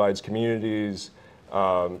families, it divides communities,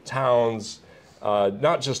 towns,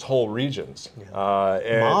 not just whole regions.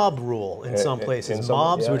 Mob rule in some places.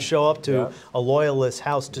 Mobs would show up to a loyalist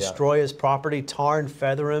house, destroy his property, tar and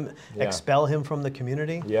feather him, expel him from the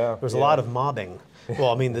community. There was a lot of mobbing. Well,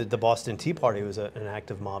 I mean, the Boston Tea Party was an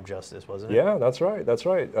act of mob justice, wasn't it? Yeah, that's right. That's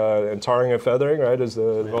right. And tarring and feathering, right, is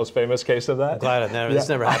the most famous case of that. I'm glad this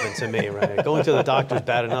never happened to me, right? Going to the doctor's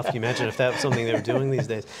bad enough. Can you imagine if that was something they were doing these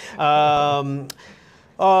days?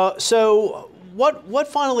 So what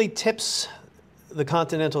finally tips the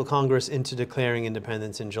Continental Congress into declaring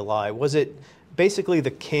independence in July? Was it basically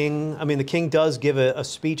the king, I mean, the king does give a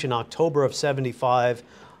speech in October of 75.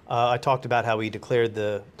 I talked about how he declared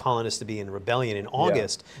the colonists to be in rebellion in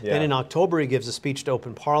August. Yeah. Then in October, he gives a speech to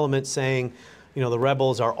open Parliament saying, you know, the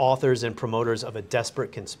rebels are authors and promoters of a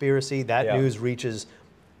desperate conspiracy. That news reaches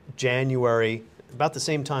January, about the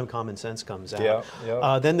same time Common Sense comes out.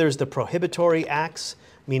 Then there's the Prohibitory Acts,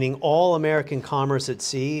 meaning all American commerce at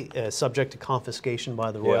sea subject to confiscation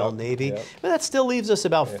by the Royal Navy. But that still leaves us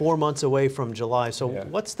about 4 months away from July. So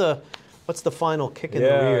what's the final kick in the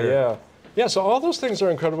rear? Yeah, so all those things are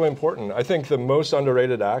incredibly important. I think the most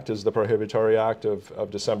underrated act is the Prohibitory Act of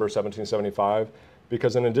December 1775,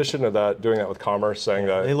 because in addition to that, doing that with commerce, saying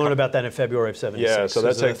that... They learned about that in February of 76. Yeah, so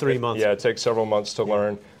that takes 3 months. Yeah, it takes several months to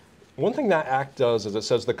learn. One thing that act does is it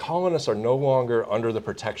says the colonists are no longer under the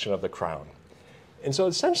protection of the crown. And so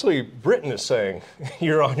essentially, Britain is saying,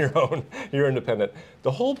 you're on your own, you're independent.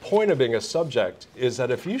 The whole point of being a subject is that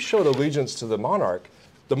if you showed allegiance to the monarch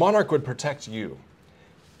would protect you.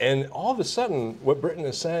 And all of a sudden, what Britain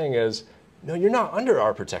is saying is, no, you're not under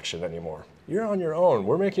our protection anymore. You're on your own.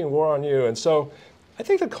 We're making war on you. And so I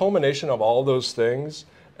think the culmination of all those things,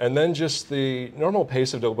 and then just the normal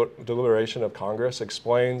pace of deliberation of Congress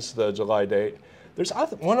explains the July date. There's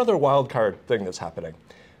one other wild card thing that's happening.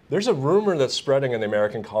 There's a rumor that's spreading in the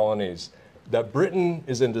American colonies that Britain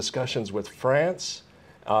is in discussions with France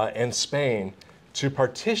and Spain to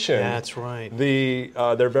partition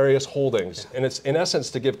their various holdings. And it's in essence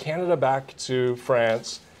to give Canada back to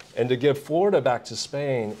France and to give Florida back to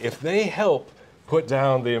Spain if they help put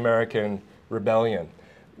down the American rebellion.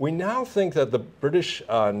 We now think that the British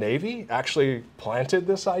Navy actually planted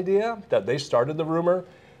this idea, that they started the rumor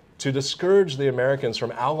to discourage the Americans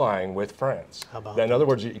from allying with France. In other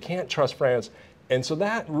words, you can't trust France. And so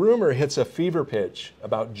that rumor hits a fever pitch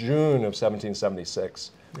about June of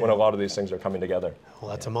 1776. When a lot of these things are coming together. Well,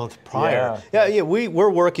 that's a month prior. We're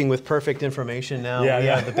working with perfect information now. We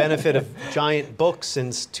have the benefit of giant books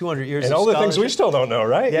since 200 years and of all the things we still don't know,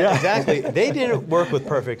 right? Yeah, exactly. They didn't work with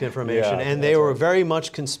perfect information, and they were very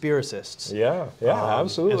much conspiracists.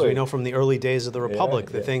 Absolutely. As we know from the early days of the Republic,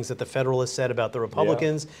 the things that the Federalists said about the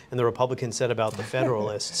Republicans and the Republicans said about the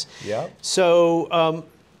Federalists. So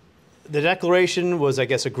the Declaration was, I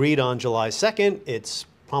guess, agreed on July 2nd. It's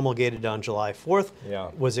promulgated on July 4th.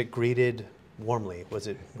 Was it greeted warmly? Was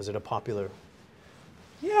it a popular?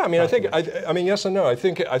 Yeah, I mean, I mean, yes and no. I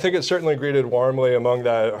think it's certainly greeted warmly among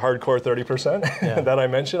that hardcore 30% that I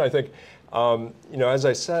mentioned. I think, you know, as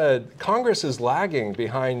I said, Congress is lagging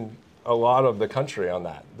behind a lot of the country on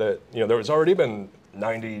that. You know, there was already been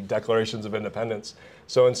 90 declarations of independence.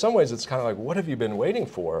 So in some ways, it's kind of like, what have you been waiting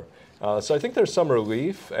for? So I think there's some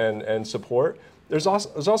relief and support. There's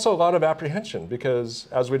also a lot of apprehension because,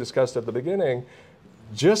 as we discussed at the beginning,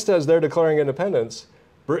 just as they're declaring independence,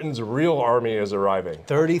 Britain's real army is arriving.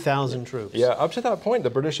 30,000 troops. Yeah, up to that point, the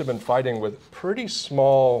British have been fighting with pretty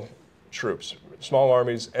small troops, small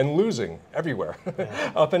armies, and losing everywhere,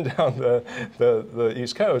 up and down the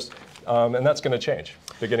East Coast. And that's going to change,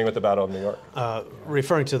 beginning with the Battle of New York.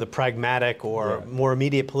 Referring to the pragmatic or more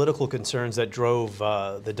immediate political concerns that drove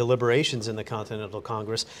the deliberations in the Continental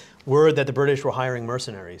Congress, word that the British were hiring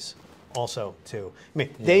mercenaries also, too. I mean,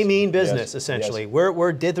 they mean business, essentially.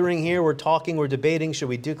 We're dithering here, we're talking, we're debating, should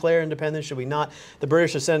we declare independence, should we not? The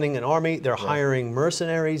British are sending an army, they're hiring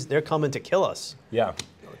mercenaries, they're coming to kill us.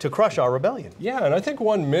 To crush our rebellion. Yeah, and I think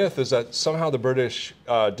one myth is that somehow the British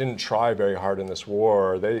didn't try very hard in this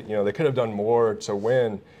war. They could have done more to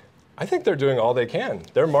win. I think they're doing all they can.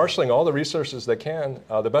 They're marshaling all the resources they can.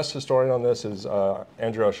 The best historian on this is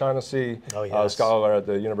Andrew O'Shaughnessy, a scholar at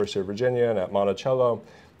the University of Virginia and at Monticello,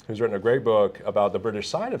 who's written a great book about the British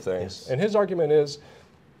side of things. And his argument is,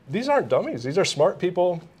 these aren't dummies. These are smart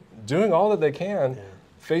people doing all that they can.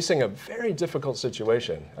 Facing a very difficult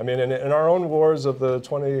situation. I mean, in our own wars of the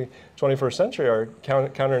 21st century, our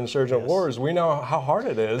counterinsurgent wars, we know how hard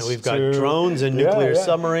it is. And we've got drones and nuclear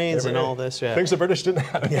submarines and all this. Things the British didn't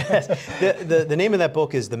have. The name of that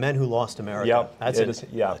book is The Men Who Lost America. That's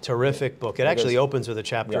a terrific book. It actually opens with a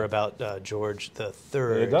chapter about George III.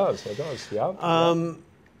 It does,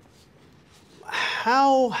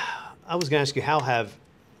 I was going to ask you,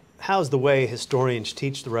 how's the way historians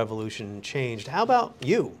teach the revolution changed? How about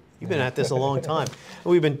you? You've been at this a long time.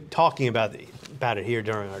 We've been talking about it here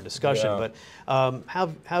during our discussion, but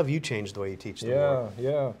how have you changed the way you teach the war?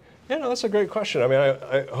 Yeah, no, that's a great question. I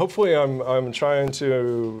mean, hopefully I'm trying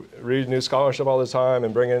to read new scholarship all the time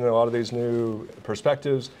and bring in a lot of these new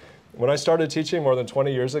perspectives. When I started teaching more than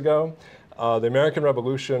 20 years ago, The American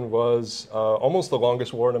Revolution was almost the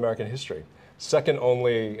longest war in American history, second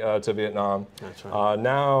only to Vietnam. That's right.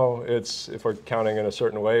 Now it's, if we're counting in a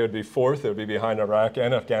certain way, it would be fourth. It would be behind Iraq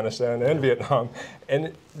and Afghanistan and Vietnam.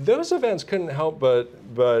 And those events couldn't help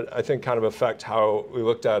but I think kind of affect how we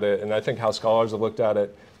looked at it, and I think how scholars have looked at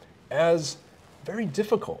it as very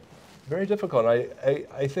difficult. Very difficult. And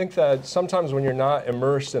I think that sometimes when you're not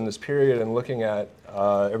immersed in this period and looking at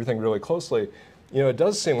everything really closely, it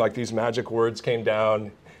does seem like these magic words came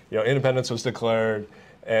down, independence was declared,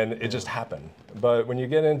 and it just happened. But when you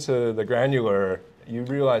get into the granular, you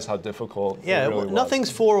realize how difficult it really was.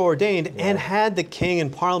 Nothing's foreordained, and had the king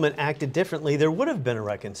and parliament acted differently, there would have been a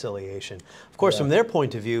reconciliation. Of course, from their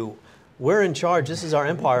point of view, we're in charge, this is our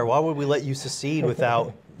empire, why would we let you secede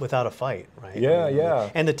without a fight, right? Yeah.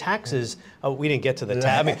 And the taxes, we didn't get to the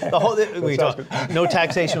tax. I mean, the whole, we talked, no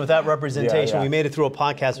taxation without representation. We made it through a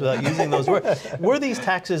podcast without using those words. Were these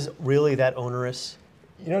taxes really that onerous?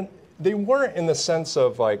 They weren't in the sense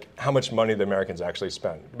of like how much money the Americans actually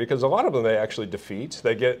spent, because a lot of them they actually defeat.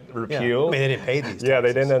 They get repealed. Yeah. I mean, they didn't pay these taxes. Yeah,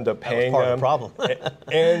 they didn't end up paying them. That was part of the problem.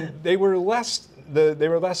 And they were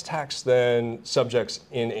less taxed than subjects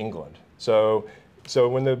in England. So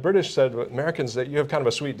when the British said, Americans, that you have kind of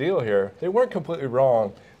a sweet deal here, they weren't completely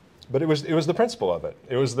wrong, but it was the principle of it.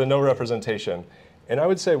 It was the no representation. And I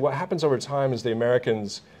would say what happens over time is the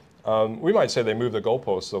Americans, we might say they move the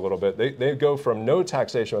goalposts a little bit. They go from no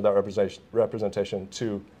taxation without representation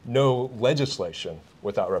to no legislation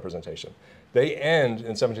without representation. They end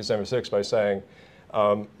in 1776 by saying,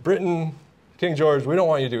 Britain, King George, we don't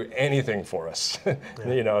want you to do anything for us,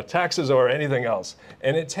 taxes or anything else.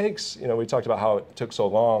 And it takes, we talked about how it took so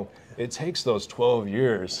long. It takes those 12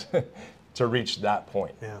 years to reach that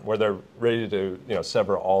point where they're ready to,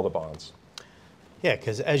 sever all the bonds. Yeah,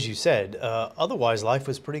 because as you said, otherwise life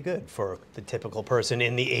was pretty good for the typical person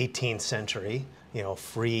in the 18th century.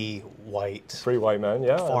 Free white man,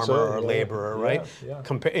 farmer or laborer, right?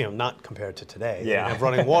 Yeah. Not compared to today. Yeah, they didn't have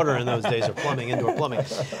running water in those days or plumbing, indoor plumbing.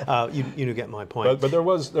 You get my point. But there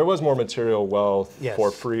was more material wealth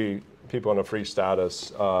for free people in a free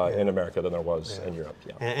status in America than there was in Europe.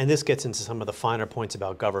 Yeah. And this gets into some of the finer points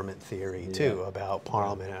about government theory too, about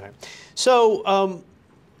parliament. So.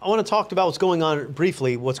 I want to talk about what's going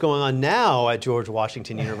on now at George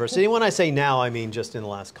Washington University. And when I say now, I mean just in the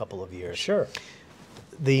last couple of years. Sure.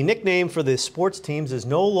 The nickname for the sports teams is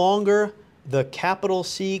no longer the capital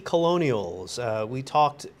C Colonials. We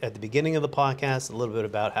talked at the beginning of the podcast a little bit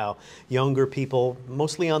about how younger people,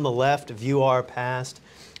 mostly on the left, view our past,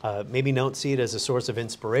 maybe don't see it as a source of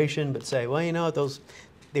inspiration, but say, well,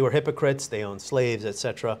 they were hypocrites, they owned slaves,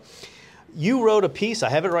 etc. You wrote a piece, I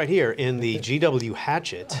have it right here, in the GW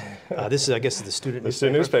Hatchet. This is, I guess, the student newspaper. The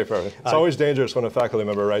student newspaper. It's always dangerous when a faculty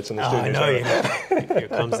member writes in the student newspaper. Here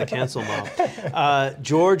comes the cancel mob.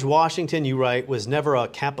 George Washington, you write, was never a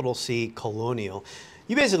capital C colonial.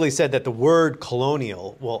 You basically said that the word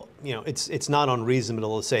colonial, well, it's not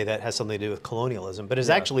unreasonable to say that has something to do with colonialism, but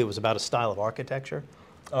it was about a style of architecture.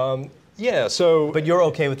 Yeah, so... But you're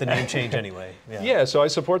okay with the name change anyway. Yeah, so I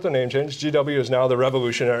support the name change. GW is now the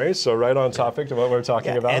Revolutionaries, so right on topic to what we're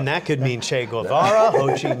talking about. And that could mean Che Guevara, Ho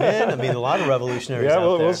Chi Minh, I mean a lot of revolutionaries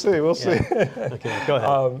out there. We'll see. Okay, go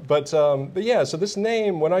ahead. But yeah, so this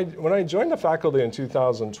name, when I joined the faculty in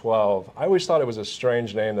 2012, I always thought it was a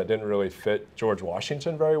strange name that didn't really fit George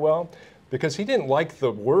Washington very well, because he didn't like the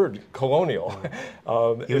word colonial.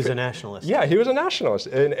 He was a nationalist. Yeah, he was a nationalist.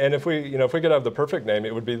 And if we could have the perfect name,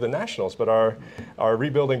 it would be the Nationals. But our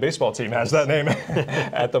rebuilding baseball team has that name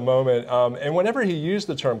at the moment. And whenever he used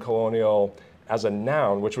the term colonial as a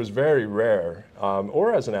noun, which was very rare,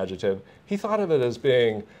 or as an adjective, he thought of it as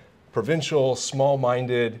being provincial,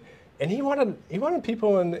 small-minded, and he wanted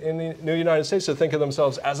people in the new United States to think of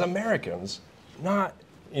themselves as Americans, not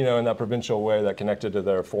in that provincial way that connected to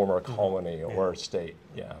their former colony or state.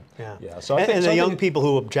 Yeah. So I think the young people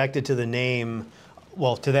who objected to the name,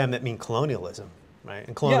 well, to them that mean colonialism, right?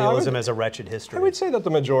 And colonialism has a wretched history. I would say that the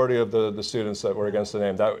majority of the students that were against the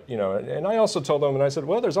name, and I also told them, and I said,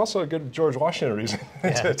 well, there's also a good George Washington reason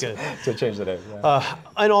to change the name. Yeah.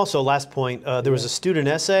 And also, last point, there was a student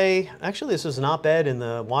essay. Actually, this was an op-ed in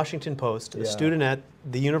the Washington Post. A student at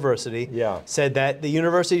the university said that the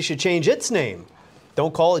university should change its name.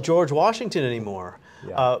 Don't call it George Washington anymore.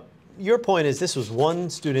 Your point is this was one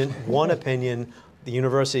student, one opinion. The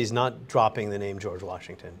university is not dropping the name George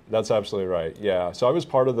Washington. That's absolutely right, yeah. So I was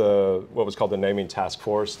part of what was called the naming task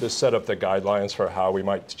force. This set up the guidelines for how we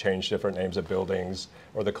might change different names of buildings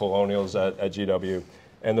or the colonials at GW.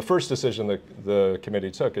 And the first decision the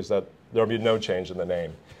committee took is that there will be no change in the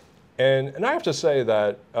name. And I have to say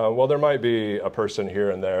that, while there might be a person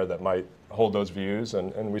here and there that might hold those views,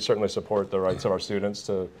 and we certainly support the rights of our students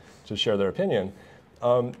to share their opinion,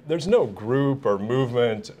 there's no group or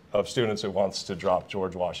movement of students who wants to drop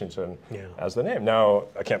George Washington as the name. Now,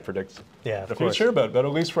 I can't predict the future, but at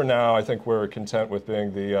least for now, I think we're content with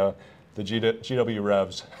being the GW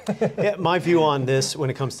Revs. Yeah, my view on this when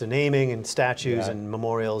it comes to naming and statues and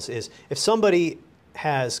memorials is if somebody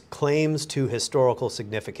has claims to historical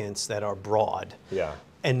significance that are broad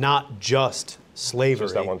and not just slavery.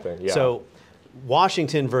 Just that one thing, So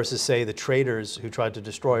Washington versus, say, the traitors who tried to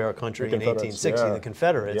destroy our country in 1860, the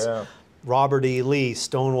Confederates, Robert E. Lee,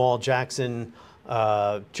 Stonewall Jackson,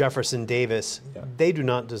 Jefferson Davis, they do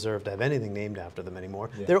not deserve to have anything named after them anymore.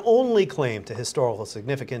 Their only claim to historical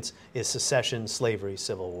significance is secession, slavery,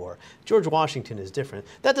 Civil War. George Washington is different.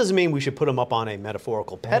 That doesn't mean we should put him up on a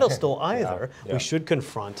metaphorical pedestal either. We should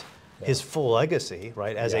confront his full legacy,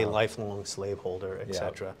 right, as a lifelong slaveholder,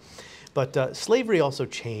 etc. But slavery also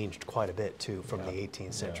changed quite a bit too from the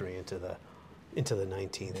 18th century into the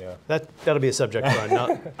 19th. That'll be a subject for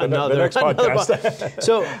another next podcast.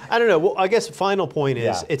 So I don't know. Well, I guess final point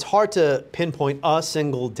is it's hard to pinpoint a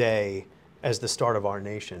single day as the start of our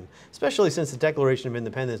nation, especially since the Declaration of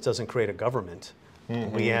Independence doesn't create a government.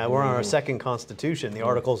 We're on our second Constitution, the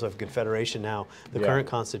Articles of Confederation now, the current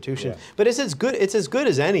Constitution. But it's as good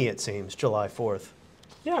as any, it seems, July 4th.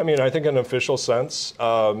 Yeah, I mean, I think in an official sense,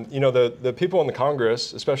 you know, the people in the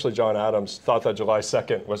Congress, especially John Adams, thought that July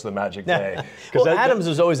 2nd was the magic day. Well, Adams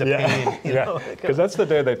was always a pain. Because that's the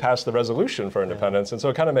day they passed the resolution for independence, and so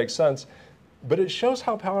it kind of makes sense. But it shows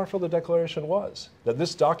how powerful the Declaration was. That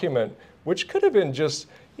this document, which could have been just,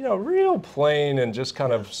 you know, real plain and just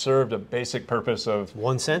kind of served a basic purpose of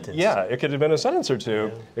one sentence. Yeah, it could have been a sentence or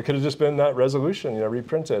two. It could have just been that resolution, you know,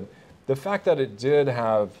 reprinted. The fact that it did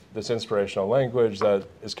have this inspirational language that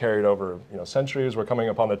is carried over, you know, centuries. We're coming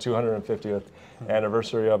upon the 250th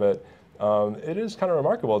anniversary of it. It is kind of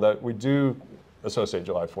remarkable that we do associate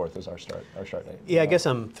July 4th as our start date. Yeah, I guess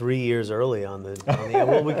I'm 3 years early on the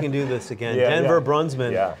well, we can do this again. Denver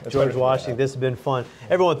Brunsman, George Washington. This has been fun.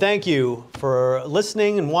 Everyone, thank you for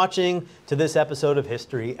listening and watching to this episode of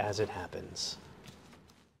History as It Happens.